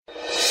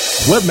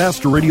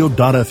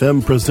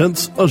Webmasterradio.fm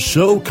presents a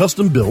show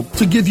custom built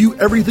to give you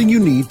everything you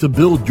need to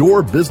build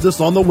your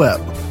business on the web.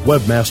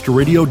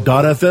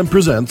 Webmasterradio.fm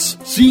presents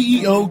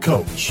CEO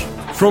Coach.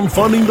 From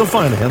funding to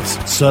finance,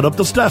 setup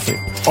to staffing,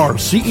 our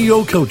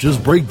CEO coaches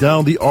break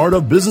down the art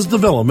of business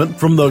development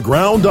from the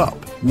ground up.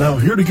 Now,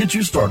 here to get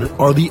you started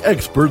are the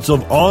experts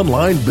of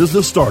online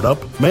business startup,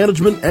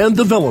 management, and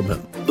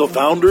development, the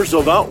founders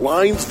of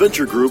Outlines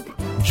Venture Group,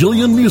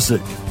 Gillian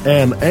Muessig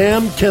and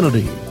Ann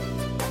Kennedy.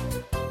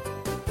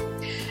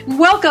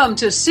 Welcome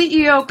to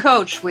CEO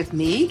Coach with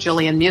me,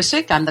 Gillian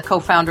Muessig. I'm the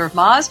co-founder of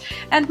Moz,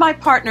 and my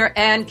partner,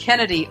 Ann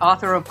Kennedy,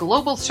 author of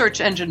Global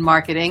Search Engine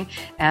Marketing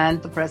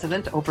and the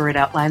president over at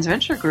Outlines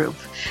Venture Group.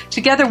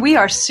 Together, we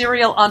are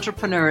serial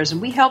entrepreneurs,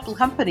 and we help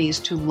companies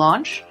to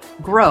launch,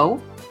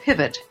 grow,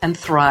 pivot, and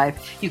thrive.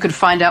 You can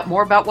find out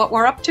more about what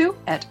we're up to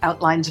at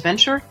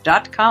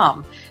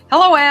outlinesventure.com.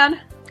 Hello, Ann.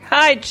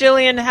 Hi,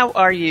 Gillian. How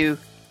are you?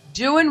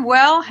 Doing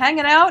well,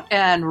 hanging out,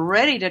 and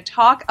ready to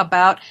talk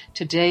about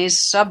today's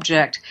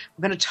subject.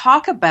 We're going to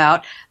talk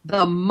about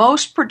the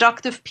most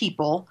productive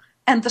people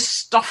and the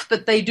stuff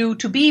that they do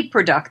to be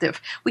productive.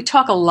 We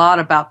talk a lot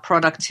about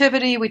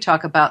productivity. We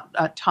talk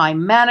about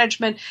time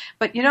management.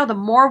 But, you know, the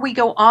more we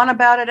go on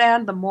about it,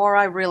 Ann, the more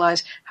I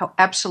realize how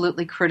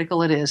absolutely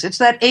critical it is. It's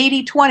that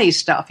 80-20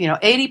 stuff. You know,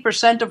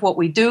 80% of what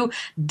we do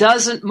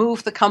doesn't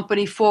move the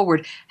company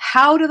forward.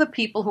 How do the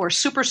people who are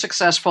super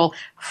successful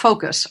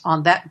focus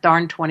on that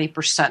darn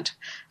 20%?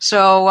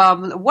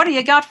 So what do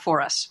you got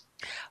for us?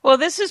 Well,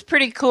 this is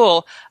pretty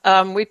cool.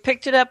 We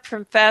picked it up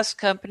from Fast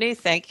Company.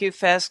 Thank you,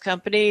 Fast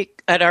Company.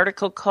 An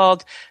article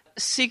called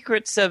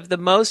Secrets of the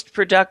Most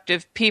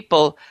Productive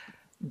People,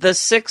 the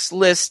 6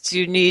 lists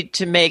you need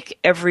to make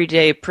every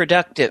day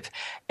productive.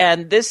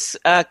 And this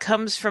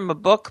comes from a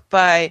book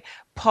by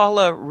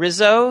Paula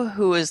Rizzo,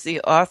 who is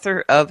the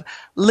author of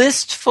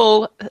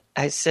Listful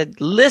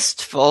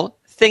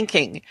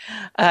Thinking,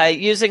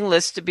 using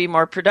lists to be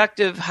more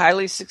productive,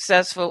 highly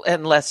successful,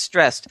 and less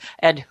stressed.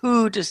 And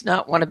who does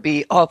not want to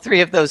be all 3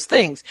 of those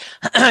things?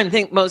 I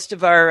think most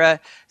of our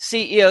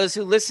CEOs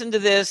who listen to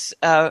this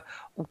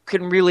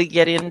can really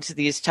get into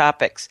these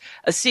topics.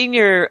 A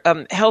senior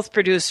health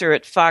producer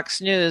at Fox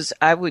News,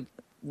 I would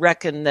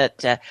reckon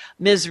that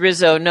Ms.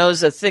 Rizzo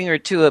knows a thing or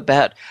two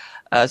about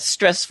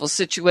stressful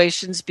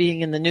situations,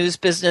 being in the news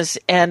business,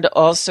 and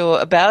also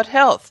about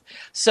health.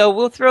 So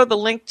we'll throw the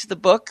link to the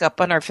book up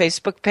on our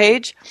Facebook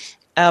page.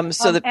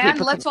 So that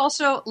people let's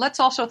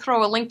also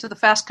throw a link to the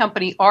Fast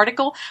Company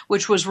article,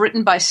 which was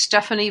written by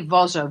Stephanie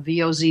Vozza,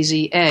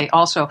 V-O-Z-Z-A,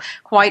 also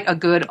quite a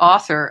good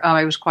author.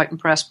 I was quite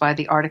impressed by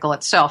the article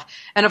itself.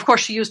 And of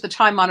course, she used the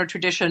time-honored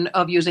tradition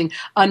of using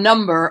a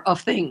number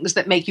of things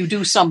that make you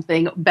do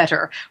something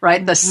better,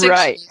 right? The 6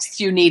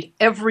 lists you need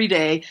every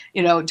day,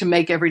 you know, to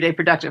make every day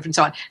productive and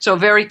so on. So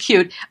very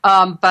cute.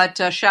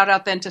 But shout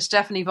out then to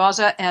Stephanie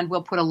Vozza, and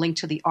we'll put a link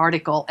to the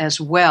article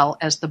as well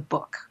as the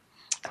book.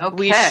 Okay.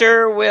 We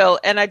sure will.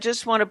 And I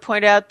just want to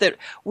point out that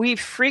we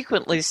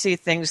frequently see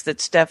things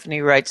that Stephanie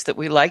writes that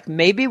we like.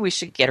 Maybe we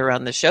should get her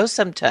on the show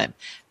sometime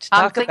to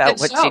talk about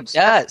what she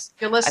does.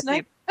 You're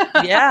listening?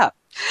 Yeah.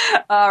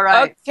 All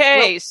right.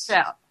 Okay.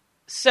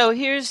 So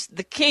here's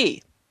the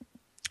key,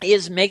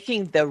 is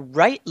making the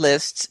right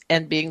lists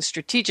and being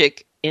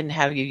strategic in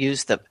how you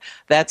use them.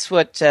 That's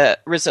what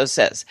Rizzo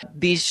says.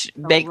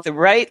 Make the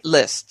right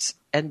lists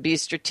and be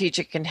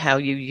strategic in how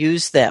you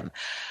use them.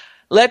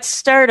 Let's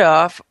start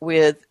off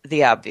with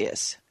the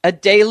obvious, a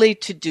daily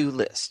to-do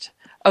list.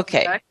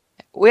 Okay,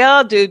 we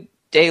all do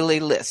daily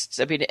lists.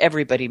 I mean,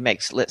 everybody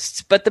makes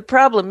lists. But the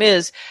problem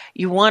is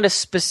you want to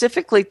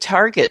specifically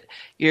target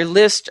your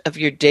list of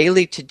your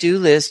daily to-do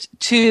list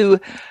to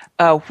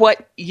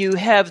what you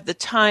have the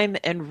time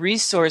and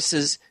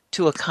resources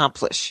to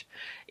accomplish.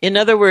 In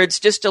other words,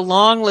 just a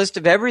long list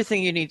of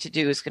everything you need to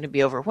do is going to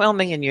be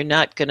overwhelming, and you're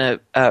not going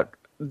to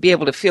be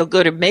able to feel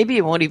good, or maybe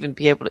you won't even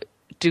be able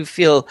to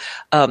feel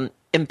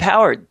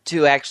empowered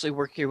to actually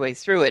work your way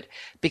through it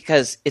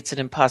because it's an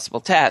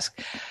impossible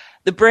task.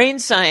 The brain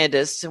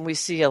scientists, and we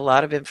see a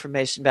lot of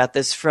information about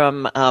this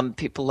from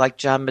people like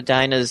John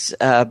Medina's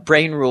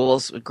Brain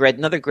Rules,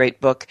 another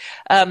great book.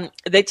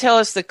 They tell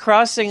us that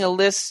crossing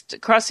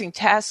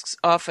tasks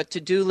off a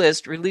to-do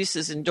list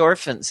releases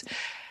endorphins.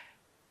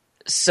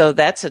 So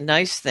that's a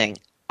nice thing.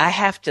 I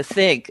have to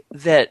think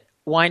that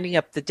winding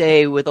up the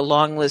day with a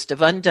long list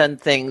of undone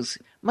things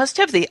must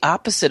have the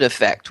opposite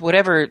effect,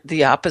 whatever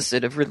the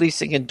opposite of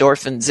releasing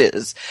endorphins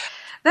is.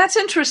 That's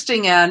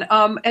interesting, Ann.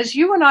 As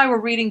you and I were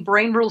reading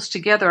Brain Rules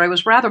together, I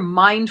was rather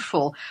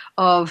mindful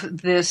of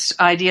this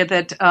idea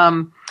that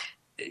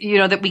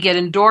that we get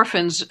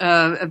endorphins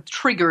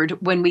triggered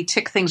when we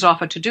tick things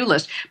off a to-do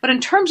list. But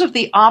in terms of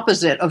the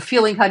opposite of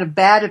feeling kind of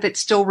bad if it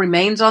still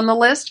remains on the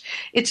list,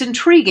 it's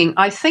intriguing.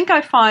 I think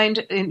I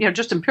find,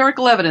 just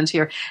empirical evidence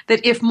here,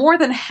 that if more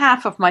than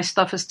half of my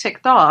stuff is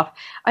ticked off,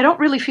 I don't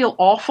really feel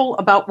awful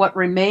about what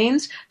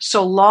remains,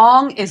 so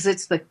long as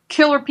it's the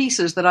killer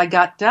pieces that I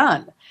got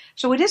done.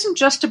 So it isn't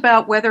just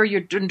about whether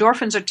your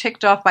endorphins are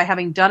ticked off by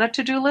having done a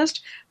to-do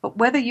list, but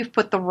whether you've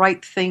put the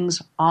right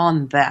things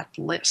on that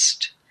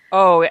list.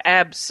 Oh,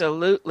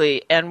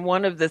 absolutely. And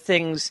one of the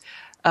things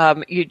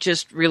you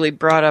just really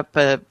brought up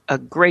a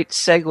great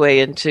segue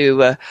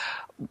into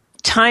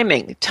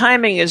timing.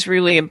 Timing is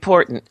really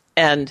important.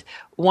 And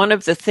one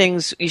of the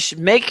things, you should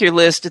make your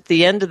list at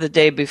the end of the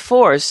day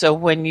before, so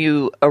when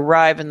you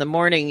arrive in the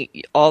morning,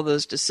 all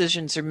those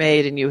decisions are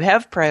made and you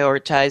have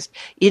prioritized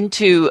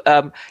into,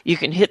 you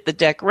can hit the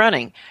deck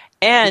running.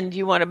 And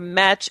you want to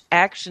match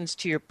actions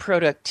to your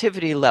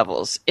productivity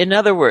levels. In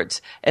other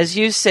words, as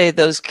you say,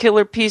 those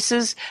killer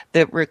pieces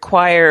that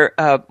require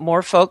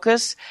more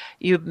focus,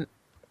 you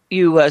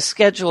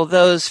schedule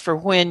those for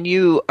when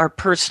you are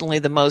personally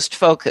the most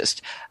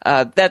focused.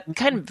 That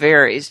kind of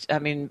varies. I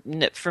mean,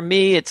 for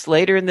me, it's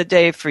later in the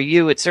day. For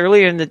you, it's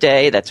earlier in the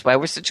day. That's why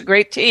we're such a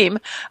great team.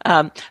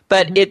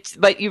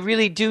 But you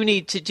really do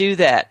need to do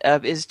that.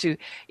 Is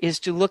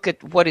to look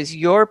at what is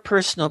your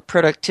personal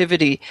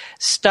productivity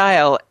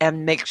style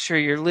and make sure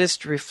your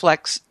list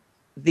reflects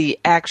the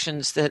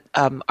actions that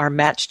are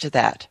matched to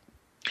that.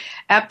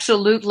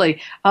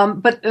 Absolutely.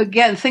 But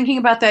again, thinking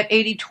about that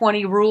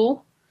 80-20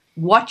 rule,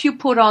 what you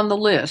put on the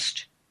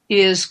list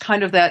is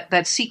kind of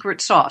that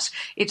secret sauce.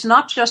 It's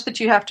not just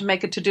that you have to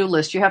make a to-do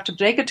list. You have to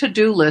make a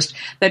to-do list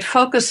that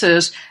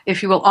focuses,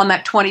 if you will, on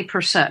that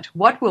 20%.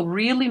 What will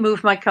really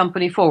move my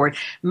company forward?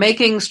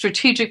 Making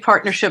strategic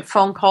partnership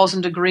phone calls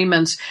and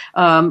agreements.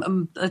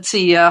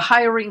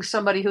 Hiring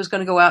somebody who's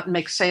going to go out and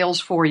make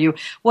sales for you.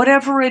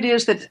 Whatever it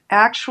is that's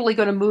actually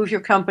going to move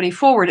your company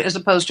forward, as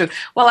opposed to,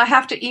 well, I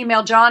have to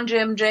email John,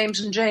 Jim, James,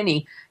 and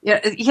Janie.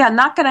 Yeah,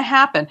 not going to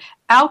happen.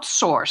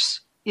 Outsource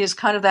is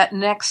kind of that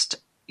next,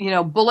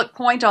 bullet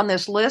point on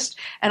this list.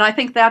 And I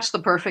think that's the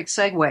perfect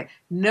segue.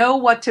 Know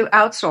what to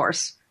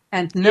outsource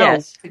and know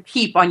to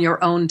keep on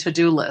your own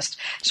to-do list.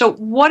 So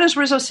what does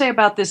Rizzo say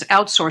about this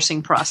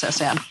outsourcing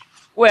process, Ann?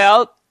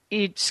 Well,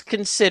 you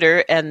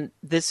consider, and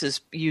this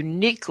is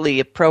uniquely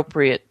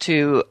appropriate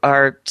to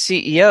our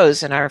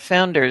CEOs and our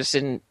founders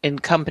in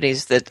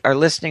companies that are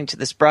listening to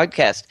this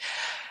broadcast.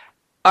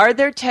 Are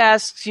there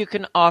tasks you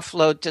can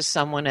offload to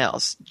someone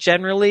else?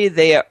 Generally,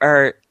 they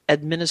are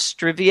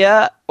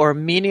administrivia or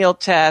menial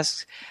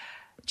tasks.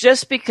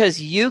 Just because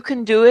you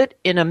can do it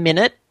in a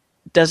minute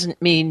doesn't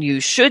mean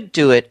you should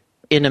do it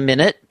in a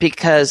minute,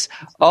 because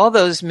all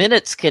those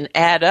minutes can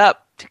add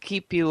up to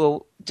keep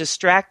you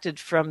distracted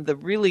from the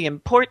really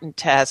important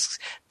tasks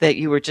that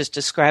you were just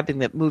describing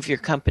that move your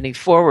company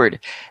forward,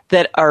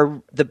 that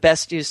are the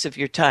best use of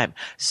your time.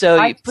 So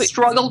I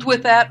struggled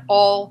with that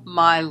all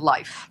my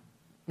life.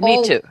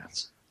 Me too.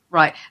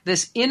 Right.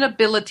 This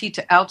inability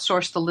to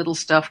outsource the little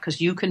stuff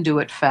because you can do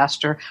it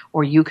faster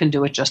or you can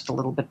do it just a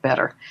little bit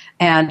better.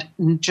 And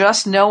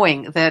just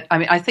knowing that,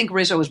 I think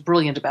Rizzo is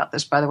brilliant about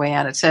this, by the way,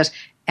 Ann. It says,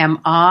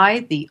 am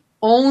I the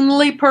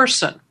only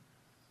person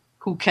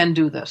who can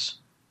do this?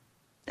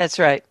 That's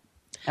right.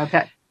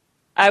 Okay.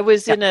 I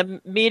was in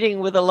a meeting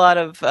with a lot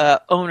of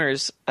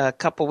owners a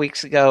couple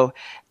weeks ago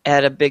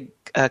at a big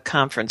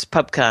conference,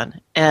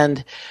 PubCon,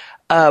 and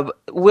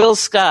Will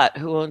Scott,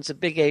 who owns a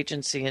big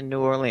agency in New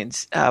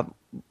Orleans,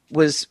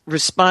 was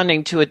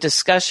responding to a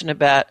discussion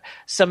about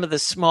some of the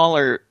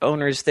smaller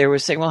owners there were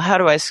saying, well, how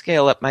do I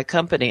scale up my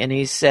company? And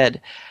he said,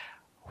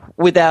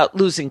 without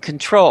losing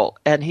control.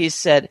 And he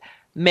said,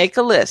 make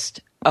a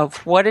list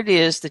of what it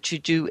is that you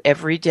do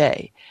every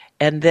day,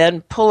 and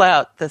then pull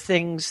out the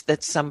things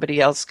that somebody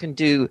else can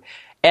do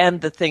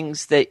and the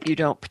things that you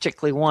don't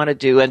particularly want to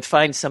do, and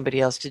find somebody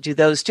else to do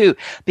those too,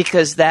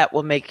 because that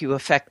will make you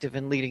effective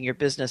in leading your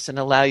business and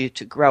allow you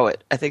to grow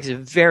it. I think it's a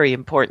very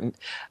important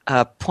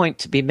point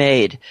to be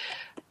made.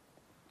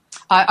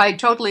 I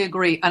totally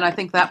agree, and I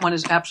think that one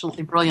is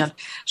absolutely brilliant.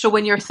 So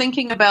when you're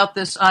thinking about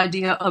this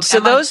idea of... So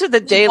those are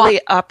the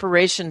daily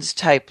operations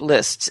type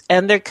lists,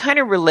 and they're kind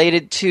of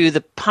related to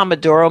the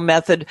Pomodoro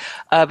method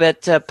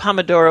at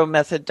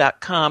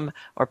pomodoromethod.com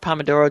or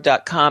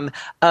pomodoro.com.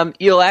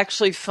 You'll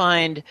actually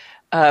find,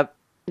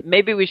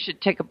 maybe we should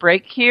take a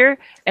break here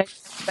and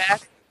come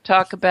back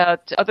talk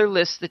about other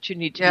lists that you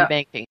need to be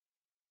making.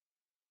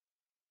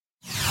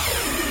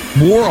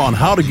 More on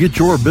how to get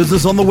your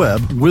business on the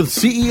web with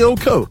CEO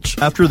Coach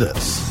after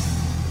this.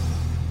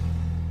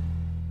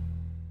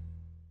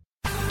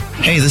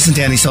 Hey, this is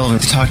Danny Sullivan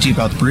to talk to you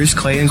about Bruce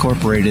Clay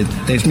Incorporated.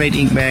 They've made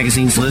Inc.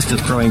 Magazine's list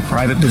of growing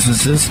private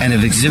businesses and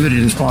have exhibited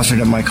and sponsored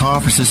at my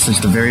conferences since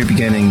the very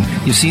beginning.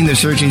 You've seen their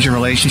search engine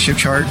relationship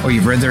chart, or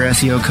you've read their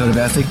SEO code of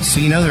ethics, so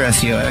you know they're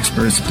SEO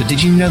experts. But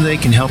did you know they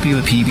can help you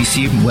with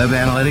PPC, web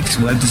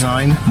analytics, web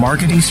design,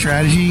 marketing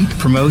strategy,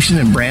 promotion,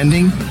 and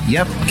branding?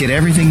 Yep, get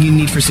everything you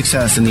need for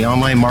success in the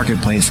online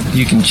marketplace.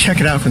 You can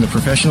check it out from the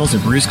professionals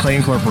at Bruce Clay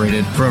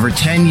Incorporated. For over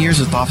 10 years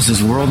with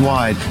offices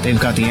worldwide,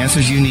 they've got the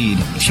answers you need.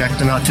 Check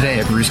them out today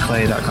at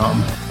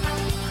bruceclay.com.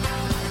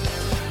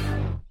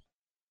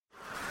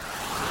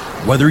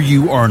 Whether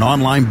you are an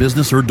online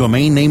business or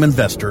domain name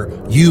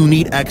investor, you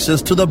need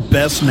access to the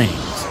best names.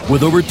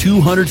 With over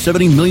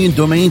 270 million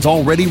domains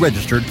already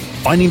registered,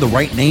 finding the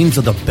right names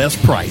at the best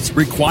price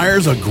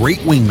requires a great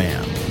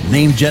wingman.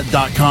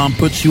 Namejet.com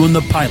puts you in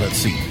the pilot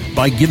seat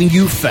by giving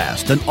you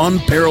fast and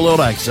unparalleled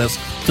access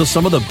to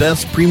some of the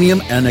best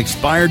premium and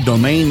expired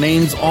domain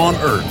names on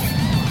earth.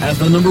 As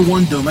the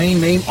 #1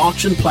 domain name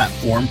auction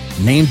platform,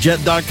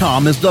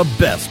 namejet.com is the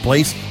best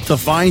place to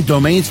find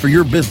domains for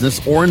your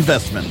business or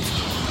investment.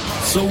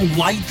 So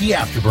light the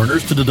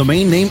afterburners to the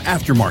domain name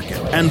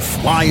aftermarket and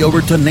fly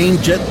over to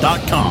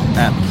namejet.com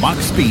at Mach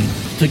speed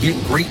to get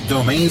great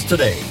domains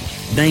today.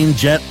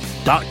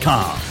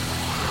 Namejet.com.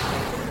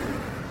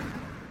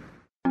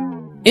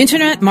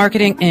 Internet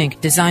Marketing Inc.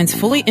 designs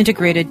fully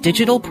integrated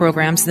digital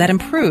programs that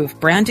improve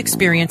brand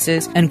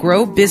experiences and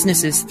grow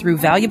businesses through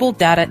valuable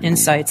data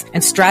insights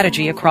and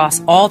strategy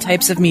across all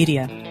types of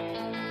media.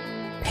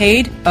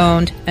 Paid,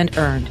 owned, and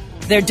earned.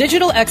 Their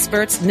digital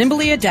experts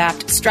nimbly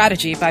adapt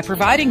strategy by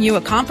providing you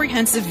a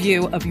comprehensive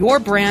view of your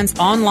brand's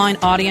online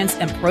audience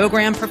and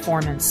program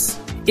performance.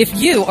 If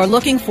you are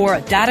looking for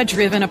a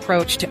data-driven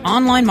approach to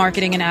online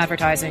marketing and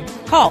advertising,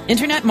 call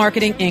Internet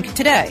Marketing Inc.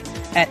 today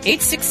at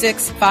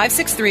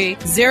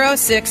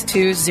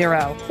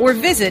 866-563-0620 or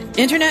visit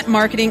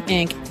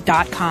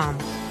InternetMarketingInc.com.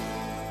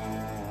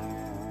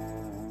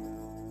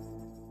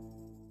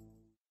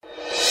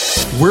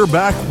 We're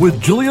back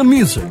with Gillian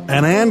Muessig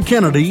and Ann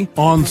Kennedy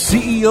on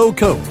CEO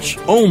Coach,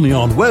 only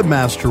on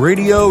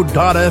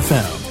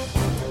WebmasterRadio.fm.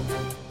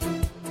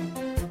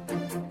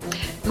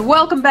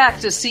 Welcome back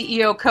to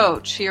CEO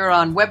Coach here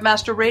on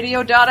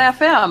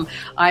WebmasterRadio.fm.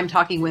 I'm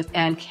talking with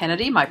Ann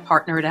Kennedy, my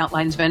partner at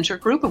Outlines Venture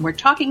Group, and we're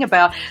talking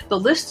about the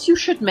lists you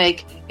should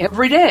make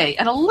every day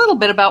and a little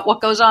bit about what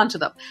goes on to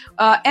them.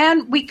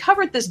 And we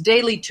covered this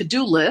daily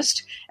to-do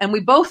list, and we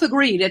both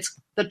agreed it's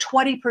the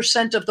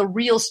 20% of the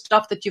real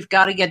stuff that you've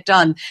got to get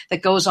done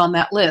that goes on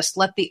that list.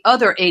 Let the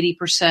other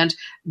 80%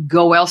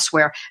 go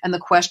elsewhere. And the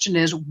question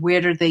is,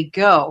 where do they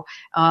go?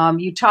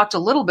 You talked a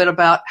little bit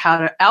about how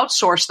to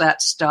outsource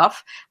that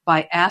stuff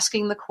by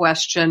asking the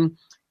question,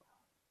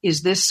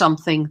 is this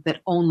something that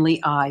only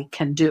I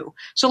can do?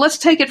 So let's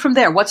take it from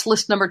there. What's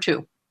list number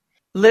 2?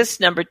 List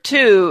number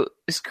 2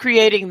 is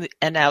creating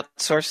an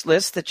outsource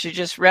list that you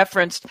just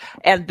referenced,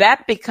 and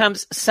that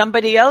becomes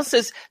somebody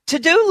else's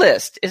to-do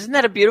list. Isn't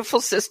that a beautiful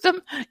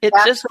system? It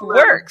Absolutely. Just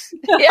works.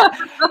 Yeah.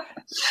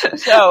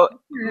 So,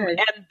 and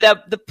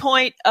the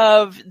point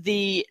of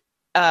the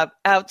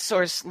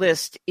outsource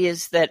list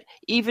is that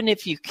even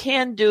if you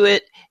can do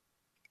it,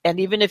 and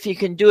even if you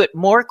can do it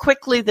more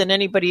quickly than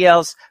anybody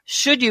else,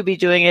 should you be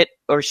doing it,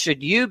 or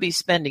should you be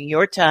spending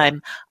your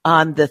time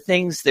on the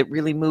things that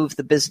really move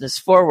the business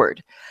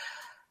forward?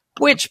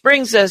 Which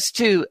brings us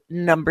to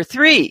number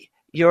 3,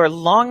 your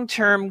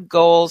long-term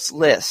goals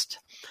list.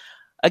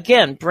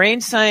 Again,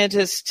 brain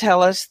scientists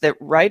tell us that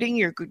writing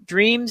your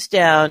dreams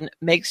down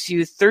makes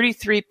you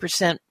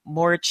 33%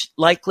 more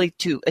likely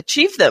to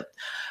achieve them.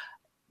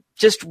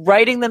 Just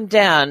writing them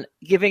down,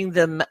 giving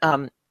them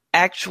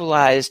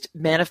actualized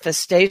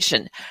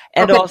manifestation,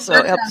 and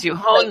also helps you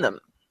hone them.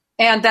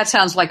 And that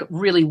sounds like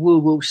really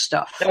woo-woo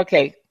stuff.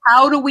 Okay.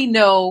 How do we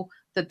know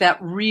that that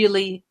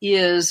really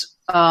is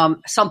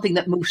something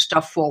that moves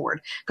stuff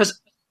forward?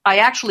 Because I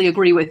actually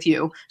agree with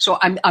you. So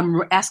I'm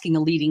asking a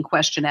leading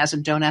question, as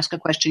in don't ask a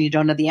question you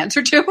don't know the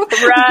answer to.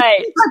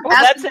 Right.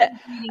 Well,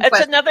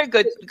 that's another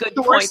good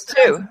point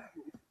too.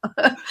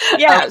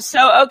 Yeah.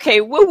 So, okay,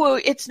 woo-woo,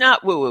 it's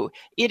not woo-woo.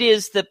 It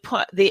is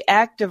the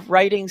act of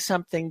writing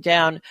something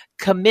down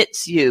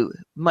commits you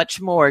much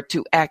more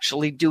to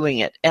actually doing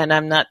it. And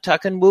I'm not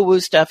talking woo-woo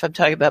stuff. I'm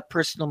talking about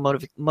personal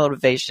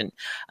motivation.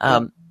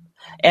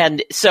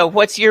 And so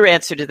what's your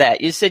answer to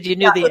that? You said you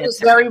knew the answer. It's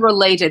very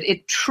related.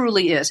 It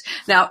truly is.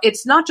 Now,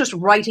 it's not just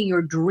writing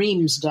your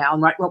dreams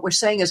down, right? What we're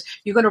saying is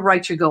you're going to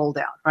write your goal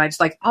down, right? It's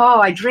like, oh,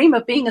 I dream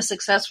of being a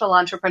successful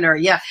entrepreneur.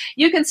 Yeah,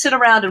 you can sit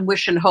around and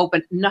wish and hope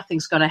and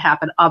nothing's going to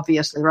happen,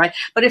 obviously, right?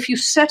 But if you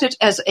set it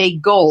as a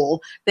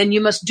goal, then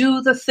you must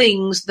do the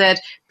things that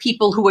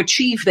people who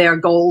achieve their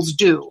goals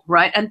do,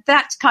 right? And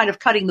that's kind of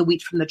cutting the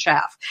wheat from the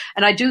chaff.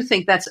 And I do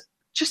think that's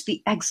just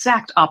the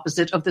exact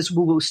opposite of this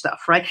woo-woo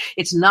stuff, right?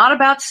 It's not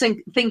about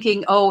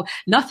thinking, oh,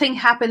 nothing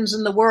happens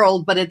in the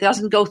world, but it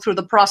doesn't go through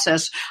the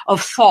process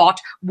of thought,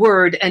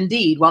 word, and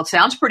deed. Well, it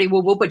sounds pretty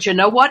woo-woo, but you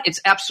know what?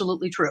 It's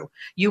absolutely true.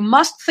 You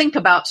must think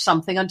about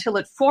something until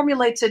it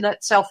formulates in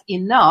itself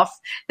enough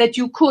that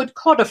you could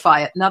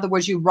codify it. In other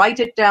words, you write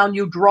it down,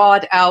 you draw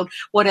it out,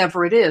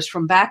 whatever it is,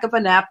 from back of a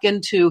napkin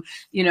to,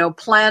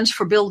 plans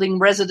for building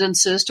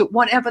residences to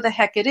whatever the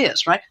heck it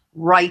is, right?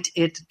 Write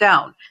it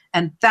down.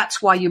 And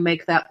that's why you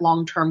make that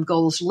long-term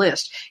goals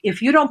list.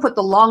 If you don't put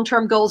the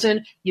long-term goals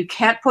in, you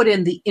can't put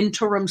in the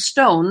interim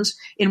stones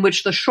in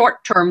which the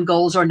short-term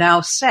goals are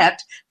now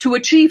set to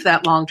achieve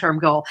that long-term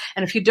goal.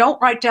 And if you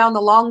don't write down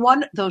the long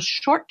one, those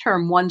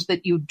short-term ones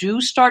that you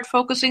do start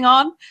focusing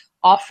on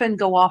often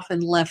go off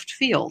in left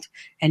field,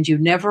 and you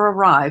never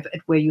arrive at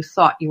where you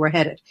thought you were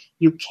headed.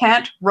 You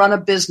can't run a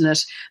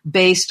business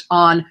based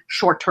on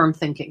short-term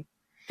thinking.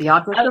 The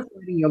object of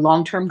writing your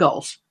long-term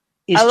goals.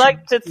 I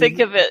like to think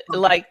of it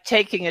like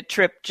taking a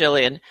trip,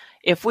 Gillian.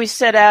 If we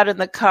set out in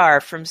the car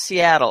from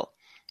Seattle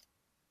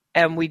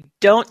and we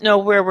don't know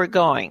where we're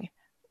going,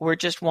 we're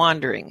just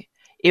wandering.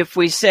 If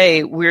we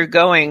say we're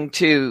going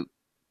to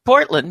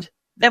Portland,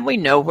 then we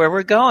know where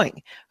we're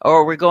going,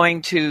 or we're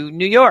going to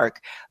New York.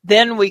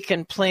 Then we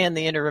can plan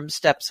the interim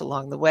steps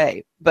along the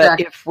way. But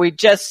Exactly. if we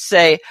just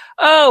say,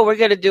 oh, we're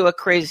going to do a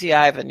Crazy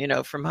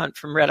Ivan, from Hunt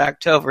from Red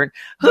October, and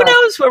who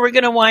knows where we're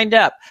going to wind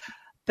up?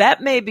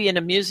 That may be an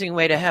amusing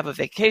way to have a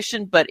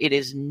vacation, but it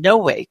is no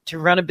way to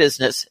run a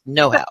business,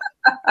 no how.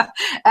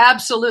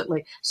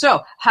 Absolutely.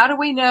 So how do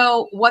we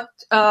know what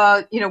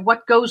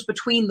goes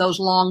between those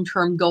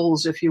long-term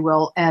goals, if you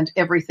will, and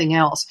everything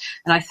else?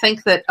 And I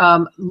think that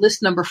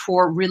list number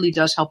 4 really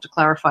does help to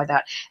clarify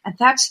that. And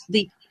that's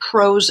the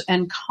pros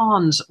and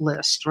cons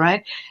list,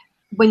 right?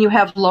 When you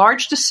have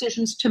large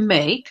decisions to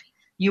make,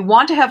 you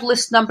want to have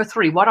list number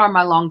 3. What are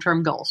my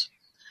long-term goals?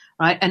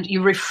 Right? And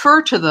you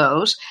refer to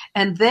those,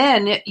 and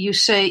then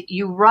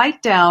you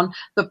write down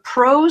the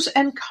pros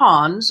and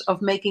cons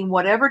of making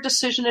whatever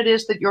decision it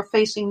is that you're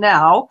facing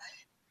now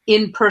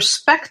in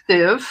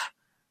perspective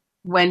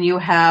when you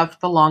have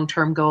the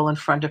long-term goal in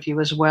front of you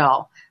as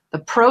well. The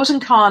pros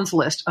and cons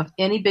list of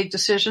any big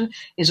decision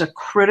is a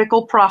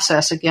critical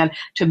process, again,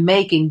 to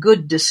making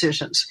good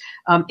decisions.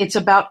 It's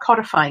about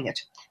codifying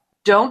it.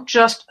 Don't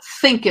just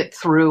think it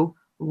through,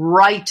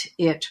 write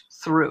it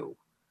through,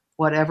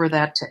 whatever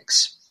that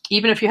takes.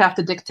 Even if you have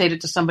to dictate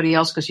it to somebody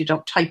else because you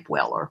don't type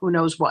well or who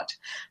knows what,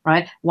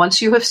 right? Once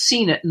you have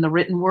seen it in the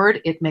written word,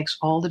 it makes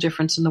all the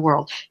difference in the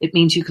world. It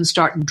means you can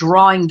start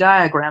drawing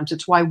diagrams.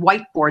 It's why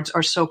whiteboards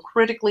are so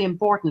critically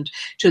important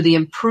to the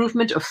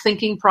improvement of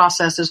thinking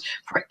processes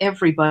for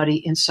everybody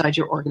inside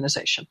your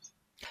organization.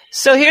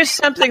 So here's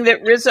something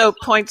that Rizzo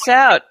points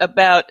out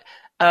about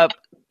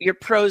your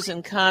pros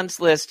and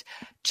cons list.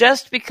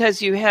 Just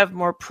because you have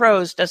more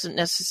pros doesn't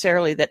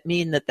necessarily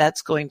mean that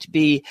that's going to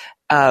be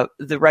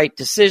the right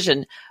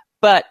decision,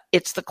 but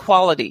it's the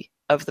quality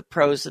of the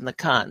pros and the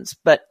cons.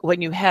 But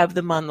when you have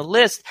them on the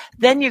list,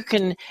 then you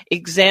can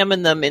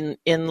examine them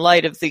in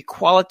light of the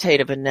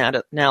qualitative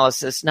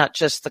analysis, not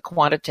just the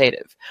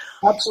quantitative.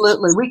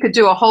 Absolutely. We could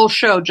do a whole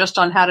show just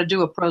on how to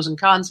do a pros and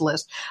cons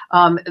list.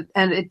 And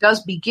it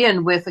does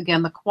begin with,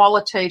 again, the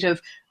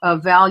qualitative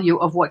value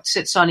of what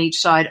sits on each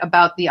side,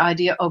 about the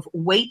idea of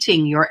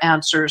weighting your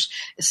answers,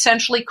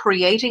 essentially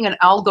creating an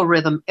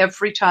algorithm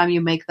every time you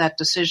make that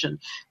decision,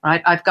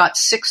 right? I've got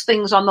 6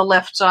 things on the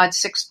left side,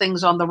 6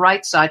 things on the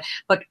right side,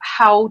 but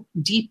how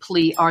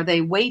deeply are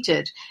they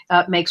weighted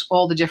makes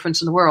all the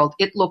difference in the world.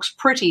 It looks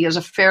pretty as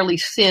a fairly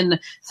thin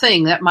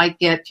thing that might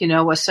get,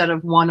 a set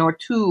of 1 or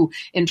 2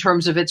 in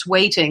terms of its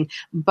weighting,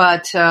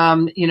 but,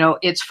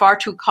 it's far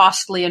too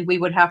costly, and we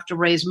would have to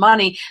raise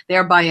money,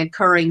 thereby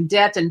incurring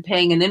debt and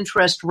paying an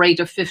interest rate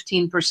of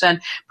 15%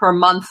 per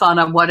month on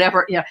a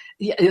whatever.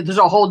 There's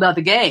a whole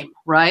nother game,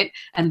 right?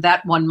 And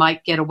that one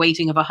might get a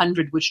weighting of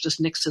 100, which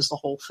just nixes the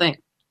whole thing.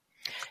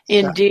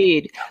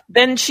 Indeed.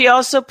 Then she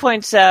also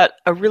points out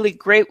a really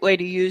great way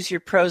to use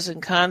your pros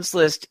and cons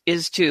list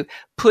is to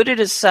put it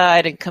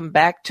aside and come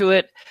back to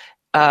it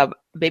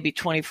maybe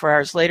 24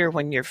 hours later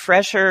when you're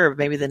fresher, or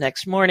maybe the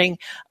next morning.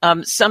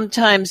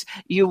 Sometimes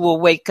you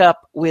will wake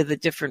up with a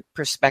different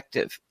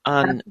perspective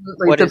on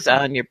what is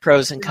on your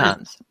pros and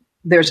cons.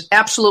 There's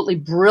absolutely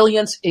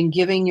brilliance in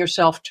giving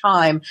yourself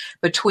time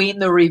between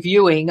the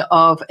reviewing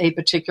of a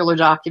particular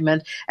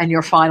document and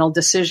your final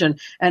decision.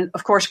 And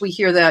of course, we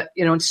hear that,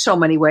 in so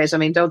many ways. I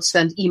mean, don't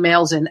send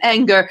emails in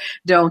anger.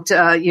 Don't,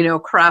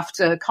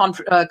 craft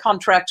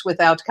contracts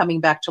without coming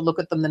back to look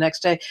at them the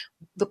next day.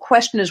 The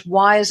question is,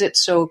 why is it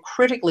so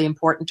critically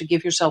important to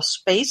give yourself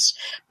space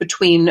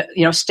between,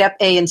 step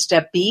A and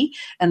step B?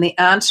 And the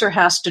answer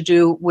has to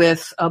do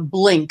with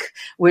blink,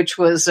 which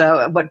was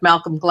what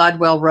Malcolm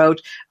Gladwell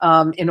wrote,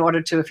 in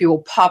order to, if you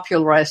will,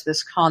 popularize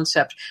this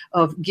concept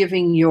of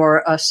giving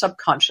your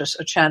subconscious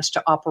a chance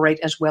to operate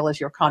as well as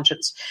your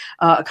conscious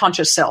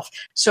self.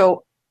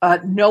 So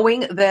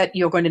knowing that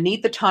you're going to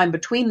need the time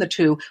between the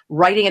two,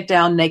 writing it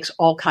down makes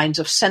all kinds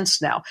of sense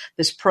now.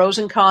 This pros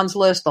and cons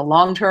list, the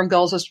long-term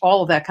goals list,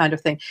 all of that kind of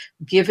thing.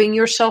 Giving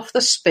yourself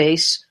the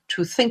space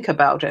to think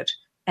about it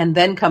and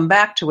then come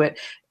back to it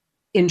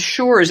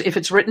ensures, if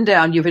it's written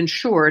down, you've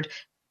ensured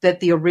that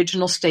the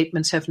original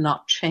statements have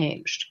not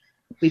changed.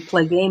 We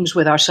play games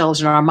with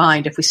ourselves in our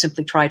mind if we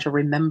simply try to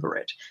remember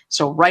it.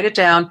 So write it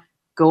down,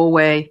 go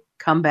away,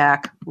 come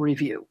back,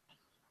 review.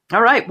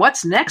 All right,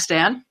 what's next,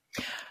 Anne?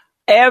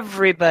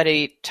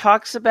 Everybody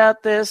talks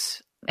about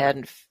this,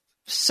 and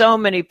so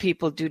many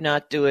people do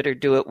not do it or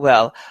do it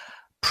well.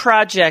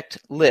 Project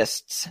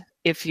lists.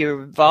 If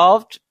you're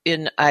involved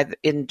in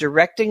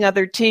directing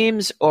other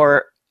teams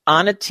or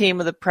on a team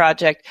with a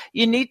project,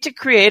 you need to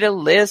create a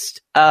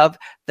list of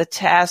the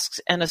tasks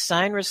and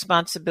assign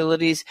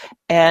responsibilities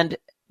and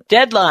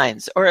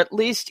deadlines, or at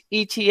least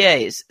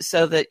ETAs,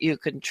 so that you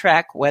can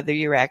track whether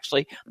you're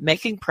actually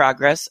making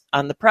progress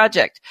on the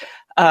project.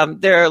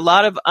 There are a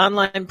lot of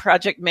online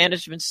project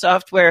management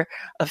software.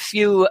 A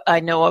few I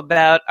know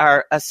about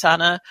are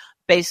Asana,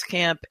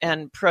 Basecamp,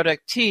 and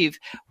Productive,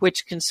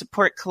 which can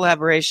support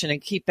collaboration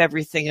and keep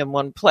everything in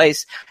one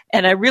place.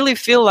 And I really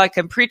feel like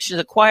I'm preaching to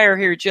the choir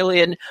here,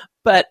 Gillian,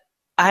 but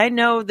I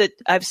know that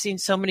I've seen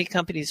so many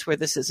companies where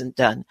this isn't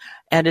done.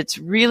 And it's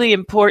really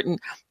important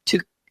to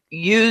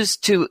use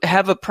to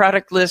have a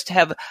product list,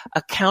 have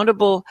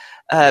accountable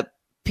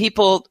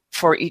people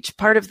for each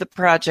part of the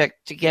project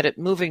to get it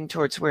moving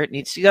towards where it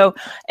needs to go,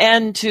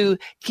 and to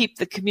keep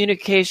the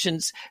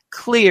communications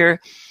clear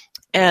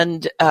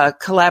and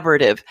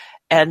collaborative.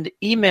 And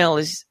email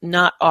is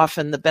not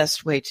often the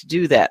best way to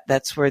do that.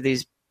 That's where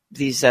these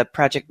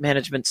project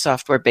management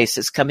software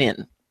bases come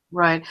in.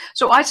 Right.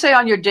 So I'd say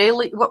on your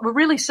daily, what we're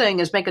really saying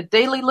is make a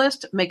daily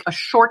list, make a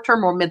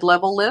short-term or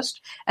mid-level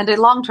list, and a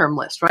long-term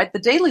list, right? The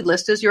daily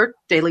list is your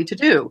daily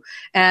to-do.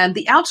 And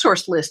the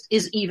outsourced list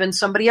is even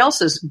somebody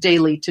else's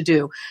daily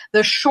to-do.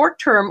 The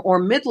short-term or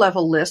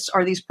mid-level lists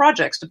are these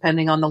projects,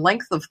 depending on the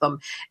length of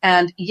them.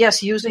 And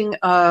yes, using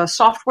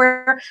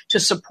software to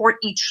support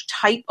each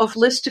type of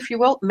list, if you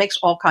will, makes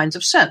all kinds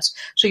of sense.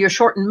 So your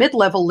short and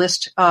mid-level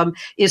list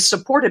is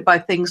supported by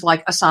things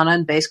like Asana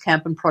and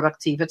Basecamp and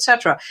Productive,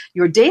 etc.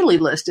 Your daily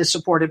list is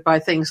supported by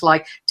things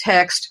like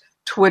text,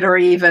 Twitter,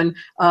 even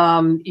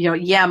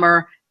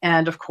Yammer,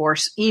 and of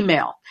course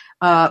email.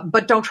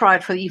 But don't try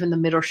it for even the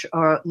mid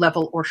or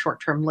level or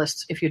short-term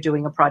lists if you're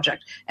doing a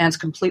project. Anne's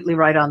completely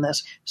right on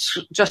this.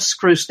 Just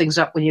screws things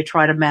up when you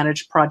try to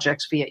manage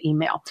projects via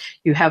email.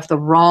 You have the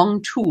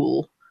wrong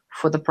tool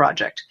for the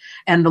project.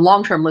 And the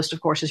long-term list,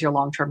 of course, is your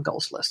long-term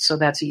goals list. So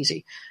that's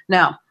easy.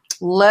 Now,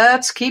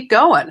 let's keep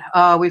going.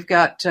 We've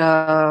got...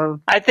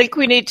 I think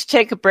we need to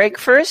take a break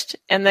first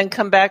and then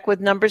come back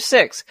with number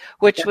 6,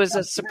 which was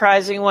a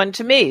surprising one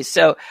to me.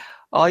 So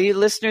all you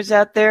listeners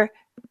out there,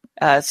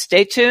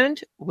 stay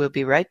tuned. We'll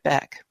be right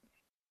back.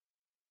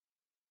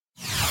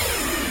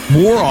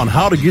 More on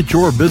how to get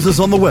your business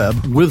on the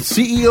web with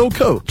CEO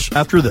Coach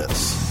after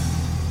this.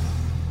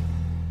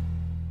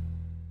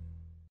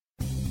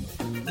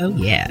 Oh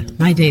yeah,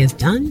 my day is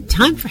done.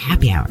 Time for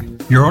happy hour.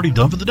 You're already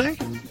done for the day?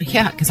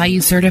 Yeah, because I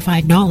use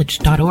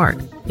CertifiedKnowledge.org.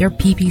 Their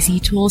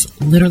PPC tools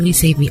literally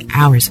save me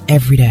hours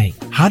every day.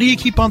 How do you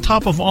keep on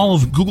top of all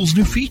of Google's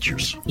new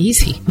features?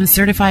 Easy. With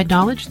Certified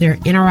Knowledge, their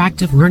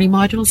interactive learning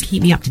modules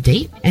keep me up to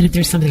date. And if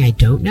there's something I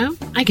don't know,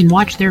 I can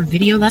watch their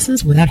video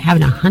lessons without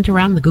having to hunt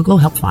around the Google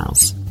Help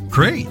files.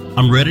 Great.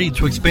 I'm ready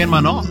to expand my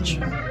knowledge.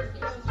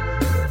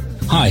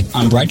 Hi,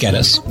 I'm Brett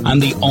Geddes. I'm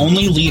the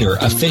only leader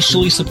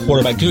officially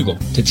supported by Google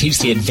to teach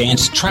the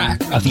advanced track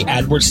of the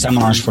AdWords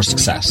Seminars for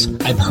Success.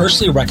 I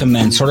personally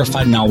recommend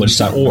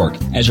CertifiedKnowledge.org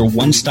as your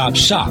one-stop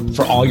shop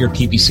for all your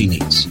PPC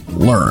needs.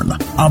 Learn,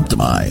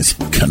 optimize,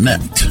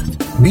 connect.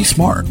 Be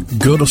smart.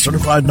 Go to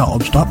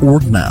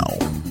CertifiedKnowledge.org now.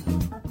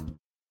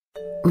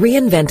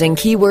 Reinventing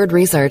keyword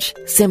research,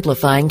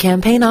 simplifying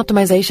campaign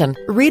optimization,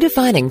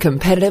 redefining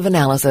competitive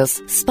analysis.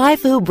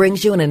 SpyFu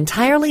brings you an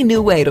entirely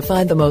new way to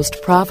find the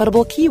most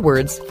profitable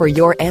keywords for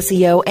your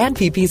SEO and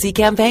PPC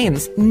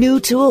campaigns. New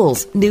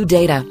tools, new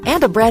data,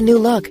 and a brand new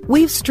look.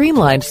 We've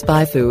streamlined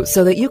SpyFu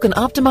so that you can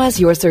optimize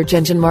your search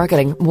engine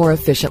marketing more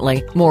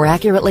efficiently, more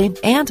accurately,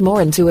 and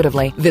more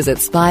intuitively. Visit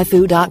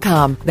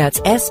spyfu.com. That's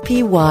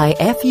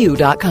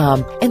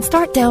SPYFU.com and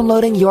start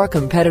downloading your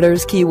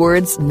competitors'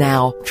 keywords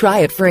now. Try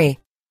it free.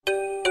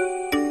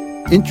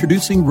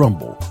 Introducing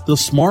Rumble, the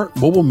smart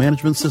mobile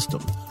management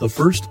system, the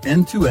first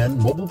end-to-end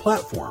mobile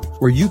platform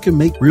where you can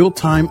make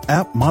real-time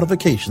app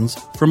modifications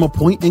from a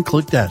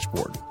point-and-click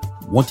dashboard.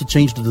 Want to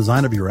change the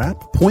design of your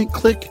app?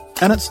 Point-click,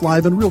 and it's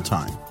live in real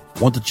time.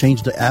 Want to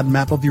change the ad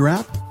map of your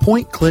app?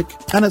 Point-click,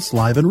 and it's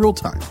live in real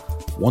time.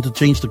 Want to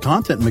change the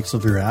content mix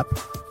of your app?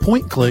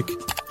 Point-click,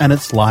 and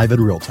it's live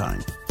in real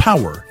time.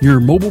 Power your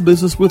mobile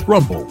business with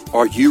Rumble.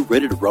 Are you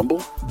ready to rumble?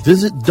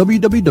 Visit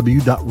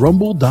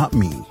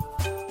www.rumble.me.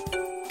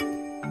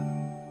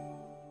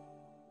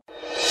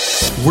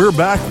 We're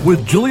back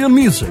with Gillian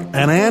Muessig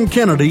and Ann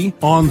Kennedy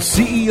on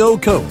CEO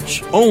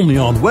Coach, only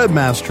on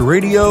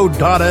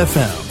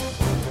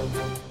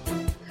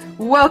webmasterradio.fm.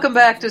 Welcome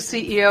back to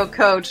CEO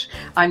Coach.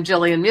 I'm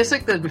Gillian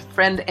Muessig. The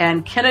friend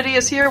Ann Kennedy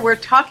is here. We're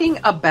talking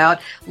about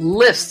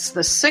lists,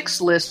 the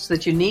 6 lists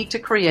that you need to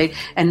create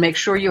and make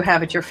sure you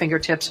have at your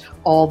fingertips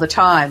all the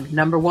time.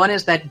 Number 1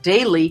 is that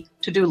daily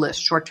to-do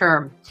list, short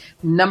term.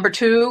 Number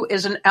 2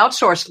 is an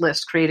outsourced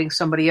list, creating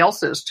somebody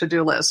else's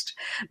to-do list.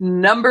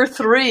 Number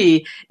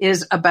 3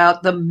 is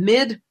about the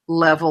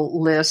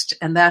mid-level list,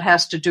 and that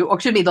has to do,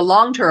 the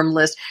long-term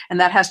list, and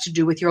that has to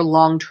do with your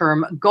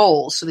long-term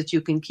goals so that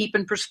you can keep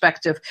in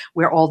perspective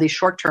where all these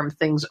short-term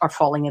things are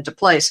falling into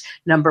place.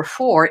 Number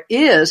 4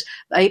 is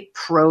a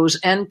pros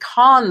and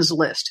cons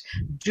list.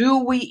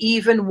 Do we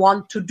even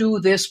want to do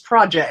this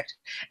project?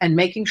 And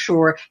making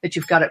sure that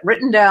you've got it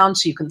written down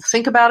so you can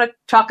think about it,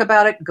 talk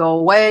about it, go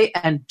away,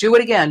 and do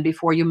it again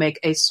before you make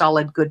a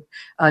solid, good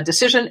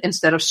decision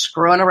instead of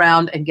screwing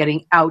around and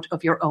getting out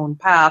of your own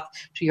path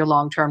to your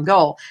long-term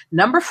goal.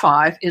 Number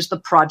 5 is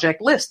the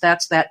project list.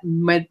 That's that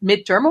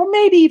midterm or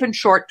maybe even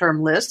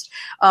short-term list,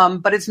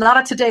 but it's not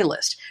a today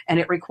list, and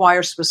it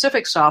requires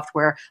specific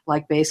software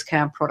like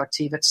Basecamp,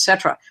 Productive,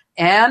 etc.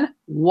 And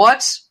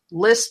what's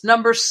list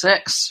number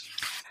 6?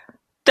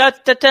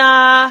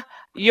 Da-da-da!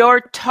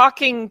 Your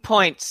talking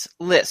points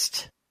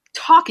list.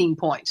 Talking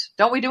points.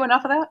 Don't we do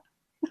enough of that?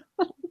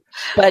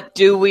 But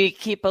do we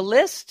keep a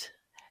list?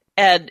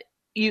 And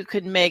you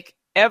could make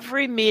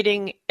every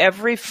meeting,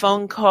 every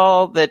phone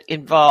call that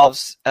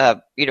involves,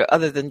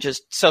 other than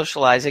just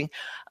socializing,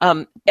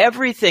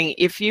 everything.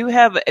 If you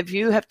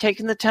have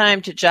taken the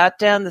time to jot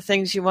down the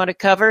things you want to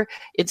cover,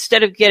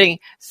 instead of getting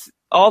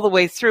all the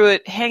way through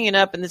it, hanging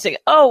up and then saying,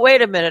 oh,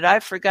 wait a minute, I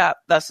forgot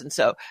thus and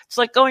so. It's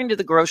like going to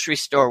the grocery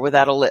store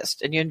without a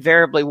list, and you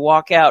invariably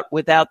walk out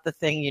without the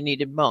thing you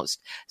needed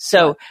most.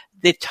 So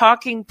the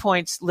talking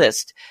points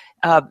list.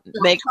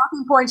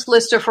 Talking points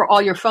list are for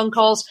all your phone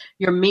calls,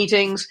 your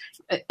meetings,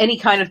 any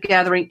kind of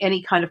gathering,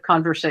 any kind of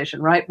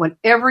conversation, right?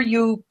 Whenever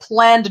you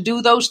plan to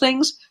do those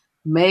things,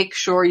 make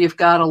sure you've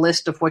got a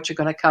list of what you're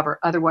going to cover.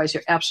 Otherwise,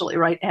 you're absolutely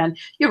right, and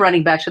you're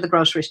running back to the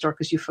grocery store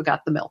because you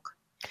forgot the milk.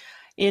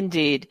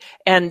 Indeed.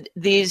 And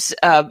these,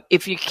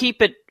 if you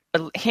keep it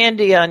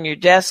handy on your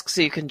desk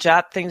so you can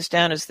jot things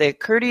down as they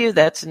occur to you,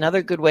 that's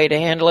another good way to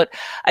handle it.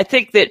 I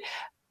think that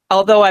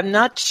although I'm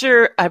not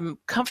sure I'm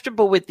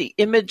comfortable with the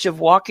image of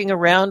walking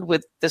around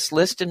with this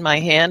list in my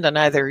hand on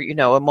either,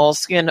 a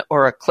moleskin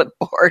or a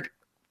clipboard,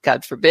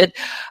 God forbid,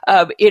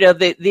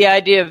 the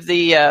idea of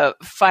the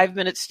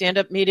 5-minute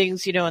stand-up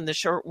meetings, and the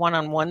short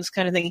one-on-ones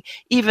kind of thing,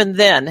 even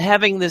then,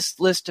 having this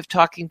list of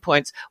talking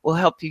points will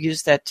help you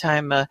use that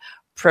time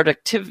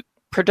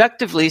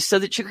productively so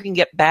that you can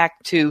get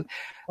back to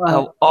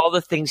all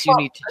the things you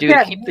need to do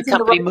to keep the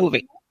company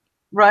moving.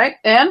 Right,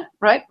 Anne?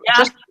 Right? Yeah.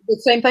 Just the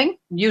same thing,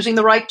 using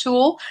the right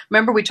tool.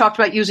 Remember, we talked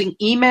about using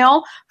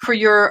email for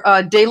your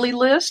daily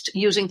list,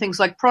 using things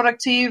like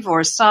Productive or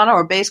Asana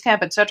or Basecamp,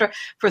 et cetera,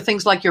 for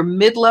things like your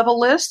mid-level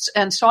lists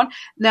and so on.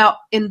 Now,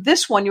 in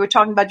this one, you were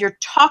talking about your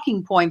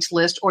talking points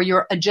list or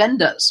your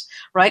agendas,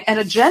 right? And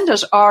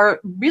agendas are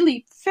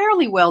really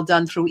fairly well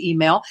done through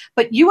email,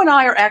 but you and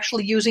I are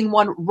actually using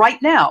one right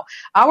now.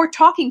 Our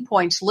talking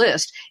points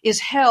list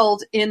is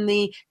held in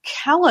the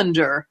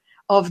calendar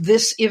of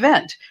this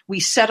event. We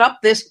set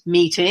up this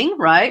meeting,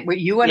 right, where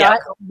you and I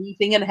are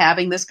meeting and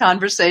having this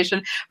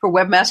conversation for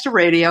Webmaster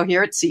Radio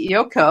here at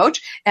CEO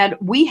Coach, and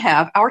we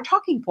have our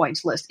talking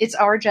points list. It's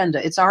our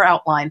agenda. It's our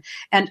outline.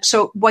 And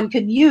so one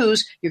can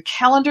use your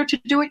calendar to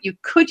do it. You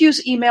could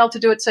use email to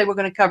do it, say we're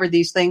going to cover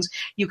these things.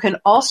 You can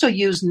also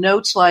use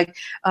notes like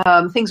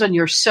things on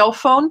your cell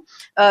phone.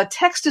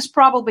 Text is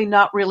probably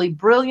not really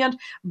brilliant,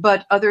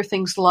 but other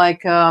things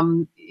like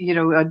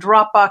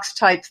Dropbox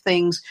type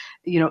things,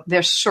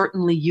 they're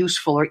certainly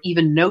useful, or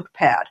even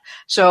Notepad.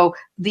 So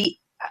the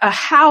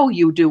how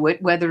you do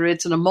it, whether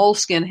it's in a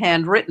moleskin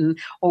handwritten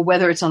or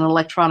whether it's on an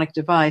electronic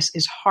device,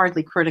 is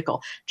hardly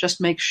critical.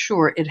 Just make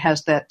sure it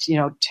has that,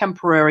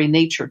 temporary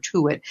nature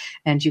to it,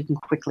 and you can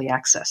quickly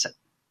access it.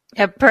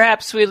 Yeah,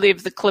 perhaps we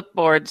leave the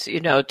clipboards,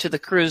 to the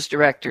cruise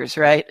directors,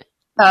 right?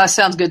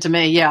 Sounds good to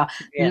me. Yeah.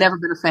 Never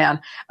been a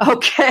fan.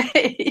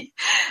 Okay.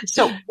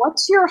 So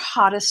what's your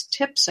hottest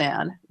tips,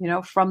 Anne,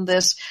 from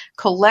this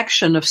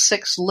collection of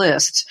 6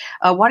 lists?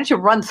 Why don't you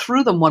run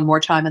through them one more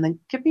time and then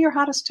give me your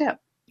hottest tip?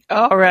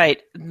 All right.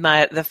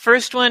 The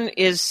first one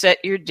is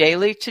set your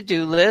daily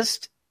to-do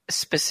list,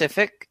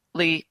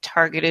 specifically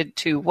targeted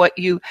to what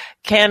you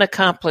can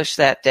accomplish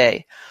that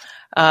day.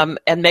 And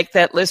make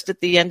that list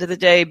at the end of the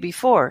day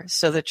before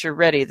so that you're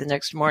ready the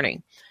next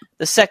morning.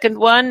 The second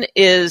one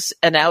is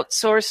an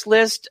outsource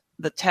list,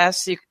 the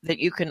tasks that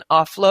you can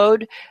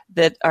offload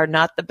that are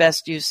not the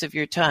best use of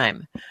your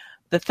time.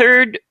 The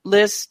third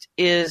list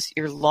is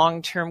your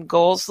long-term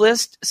goals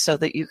list so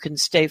that you can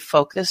stay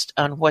focused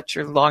on what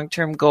your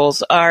long-term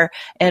goals are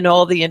and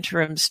all the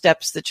interim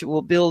steps that you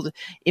will build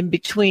in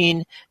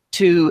between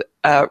to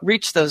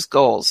reach those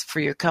goals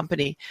for your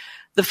company.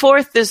 The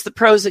fourth is the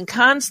pros and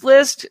cons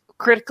list,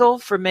 critical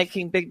for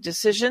making big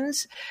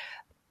decisions.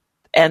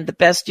 And the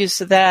best use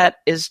of that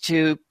is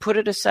to put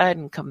it aside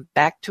and come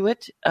back to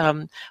it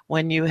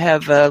when you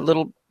have a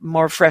little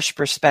more fresh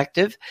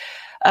perspective.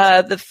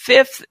 The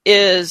fifth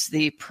is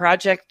the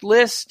project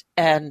list,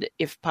 and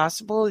if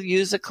possible,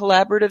 use a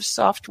collaborative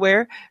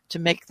software to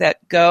make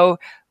that go.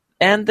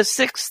 And the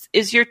sixth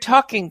is your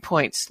talking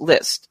points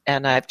list.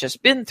 And I've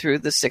just been through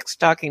the 6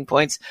 talking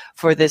points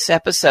for this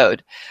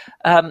episode.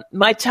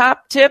 My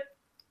top tip,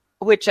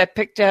 which I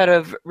picked out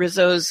of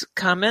Rizzo's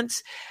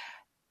comments,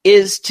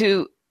 is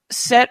to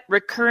set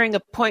recurring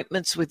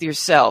appointments with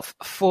yourself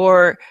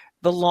for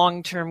the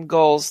long-term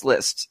goals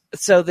list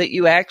so that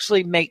you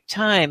actually make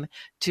time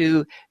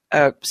to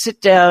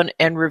sit down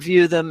and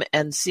review them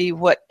and see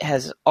what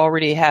has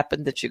already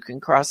happened that you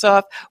can cross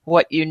off,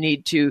 what you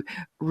need to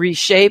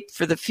reshape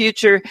for the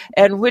future,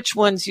 and which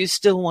ones you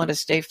still want to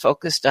stay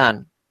focused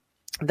on.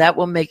 That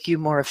will make you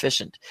more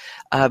efficient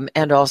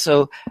and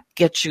also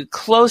get you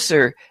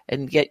closer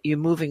and get you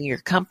moving your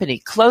company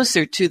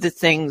closer to the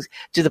things,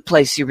 to the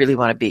place you really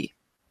want to be.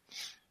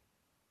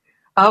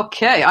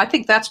 Okay, I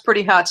think that's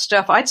pretty hot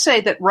stuff. I'd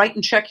say that write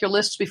and check your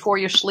lists before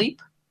you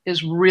sleep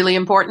is really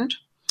important.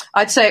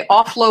 I'd say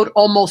offload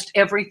almost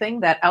everything.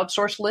 That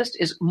outsource list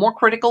is more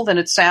critical than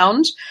it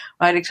sounds,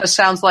 right? It just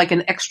sounds like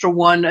an extra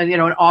one, an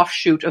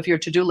offshoot of your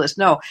to-do list.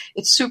 No,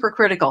 it's super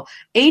critical.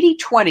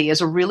 80-20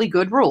 is a really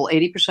good rule.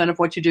 80% of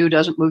what you do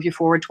doesn't move you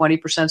forward.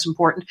 20% is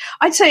important.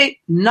 I'd say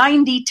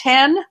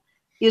 90-10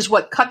 is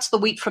what cuts the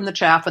wheat from the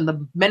chaff and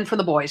the men from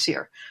the boys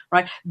here,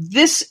 right?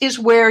 This is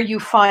where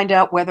you find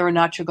out whether or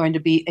not you're going to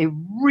be a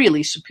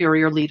really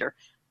superior leader.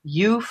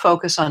 You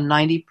focus on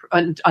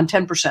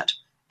 10%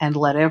 and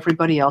let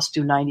everybody else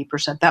do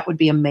 90%. That would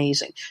be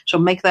amazing. So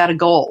make that a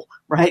goal,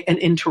 right? An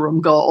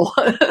interim goal.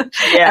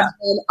 Yeah.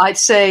 And I'd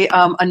say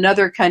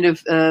another kind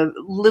of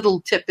little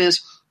tip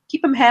is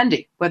keep them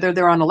handy, whether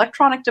they're on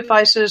electronic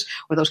devices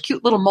or those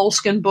cute little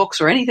moleskin books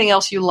or anything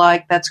else you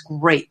like. That's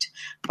great.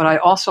 But I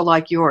also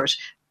like yours.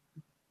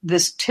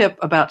 This tip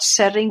about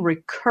setting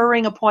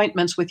recurring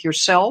appointments with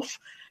yourself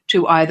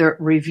to either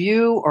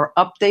review or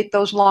update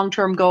those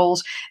long-term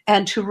goals,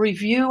 and to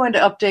review and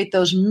update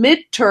those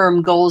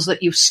midterm goals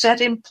that you've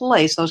set in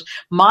place, those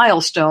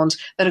milestones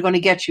that are going to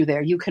get you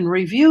there. You can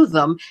review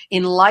them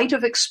in light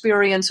of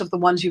experience of the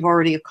ones you've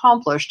already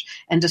accomplished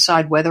and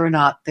decide whether or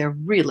not they're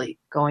really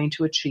going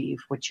to achieve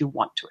what you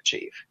want to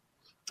achieve.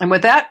 And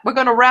with that, we're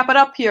going to wrap it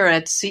up here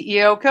at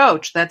CEO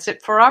Coach. That's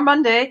it for our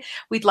Monday.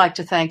 We'd like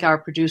to thank our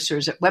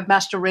producers at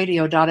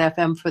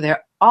webmasterradio.fm for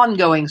their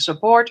ongoing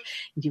support.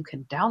 You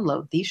can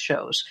download these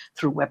shows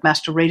through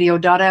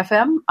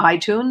webmasterradio.fm,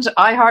 iTunes,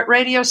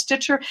 iHeartRadio,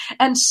 Stitcher,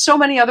 and so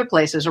many other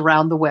places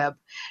around the web.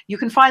 You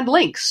can find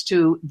links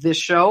to this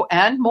show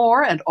and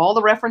more and all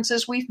the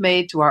references we've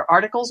made to our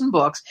articles and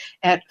books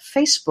at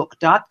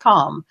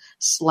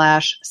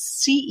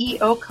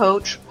facebook.com/CEO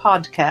Coach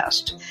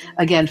Podcast.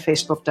 Again,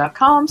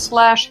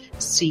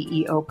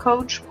 facebook.com/CEO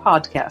Coach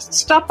Podcast.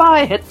 Stop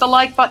by, hit the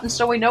like button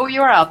so we know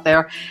you're out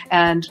there,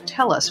 and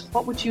tell us,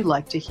 what would you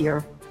like to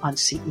hear on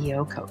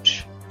CEO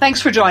Coach?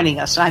 Thanks for joining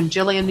us. I'm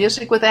Gillian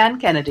Muessig with Ann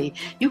Kennedy.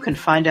 You can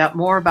find out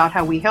more about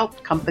how we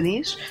help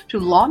companies to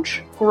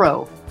launch,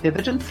 grow,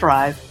 pivot, and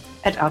thrive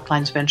at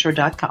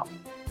outlinesventure.com.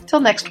 Till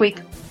next week.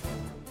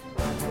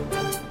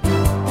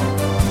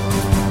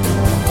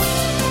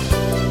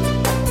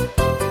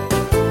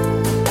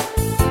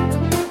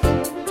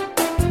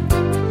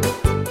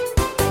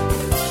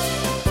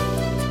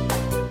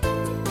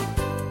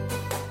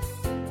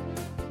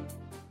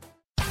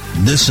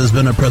 This has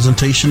been a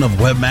presentation of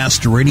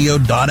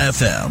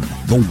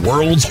WebmasterRadio.fm, the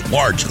world's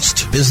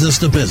largest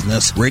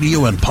business-to-business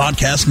radio and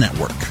podcast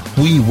network.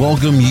 We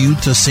welcome you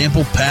to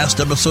sample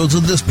past episodes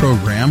of this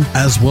program,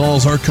 as well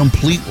as our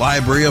complete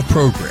library of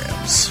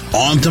programs,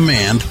 on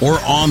demand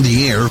or on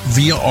the air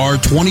via our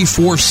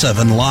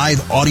 24/7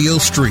 live audio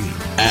stream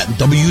at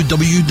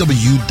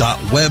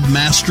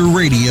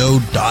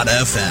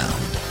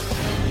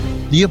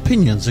www.webmasterradio.fm. The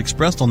opinions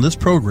expressed on this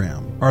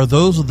program are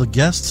those of the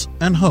guests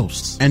and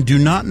hosts and do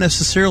not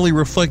necessarily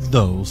reflect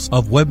those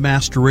of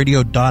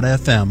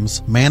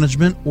WebmasterRadio.fm's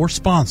management or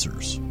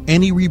sponsors.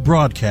 Any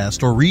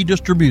rebroadcast or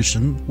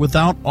redistribution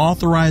without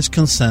authorized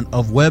consent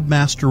of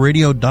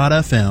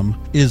WebmasterRadio.fm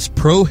is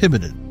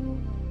prohibited.